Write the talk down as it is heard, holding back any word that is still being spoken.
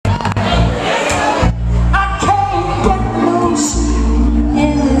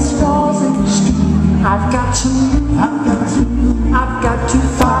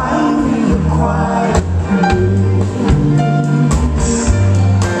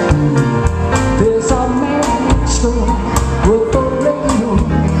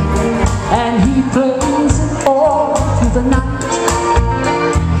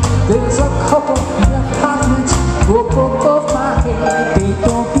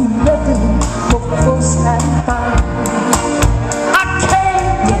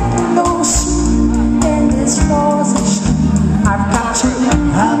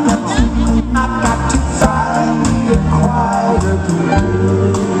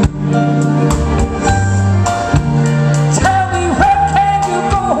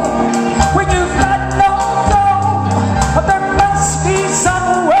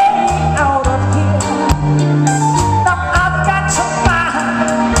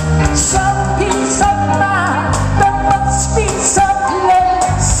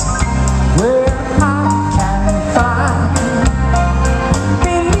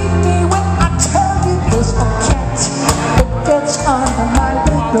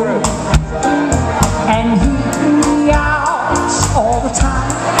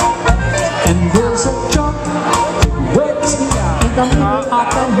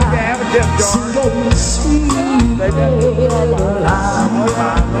so sweet. I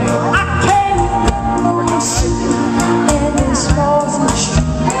can't see any stars in the street.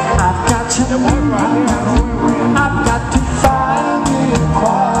 I've got to move. I've got to find me a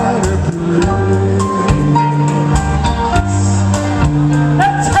quiet place.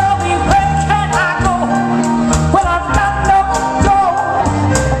 Tell me, where can I go when I've got no door?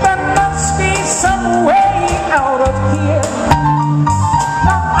 There must be some way out of here.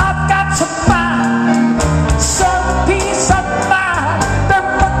 Now I've got to find some peace of mind. There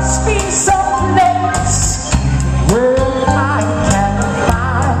must be some